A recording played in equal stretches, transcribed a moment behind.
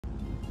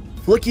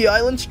Flicky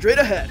Island straight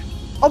ahead.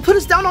 I'll put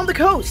us down on the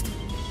coast.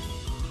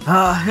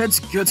 It's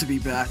good to be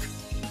back.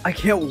 I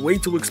can't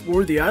wait to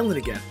explore the island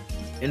again.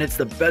 And it's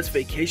the best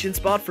vacation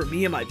spot for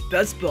me and my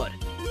best bud.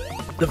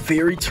 The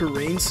varied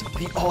terrains,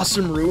 the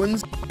awesome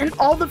ruins, And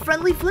all the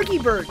friendly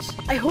Flicky birds.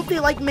 I hope they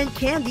like mint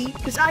candy,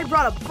 because I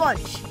brought a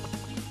bunch.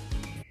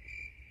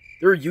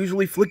 there are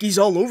usually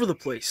Flickies all over the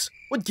place.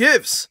 What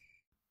gives?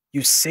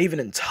 You save an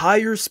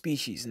entire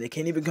species and they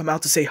can't even come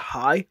out to say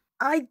hi?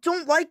 I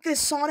don't like this,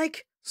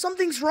 Sonic.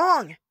 Something's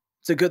wrong.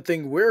 It's a good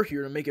thing we're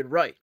here to make it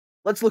right.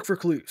 Let's look for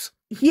clues.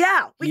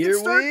 Yeah, we Here can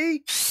start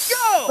we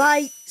go!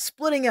 by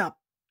splitting up.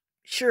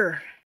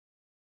 Sure.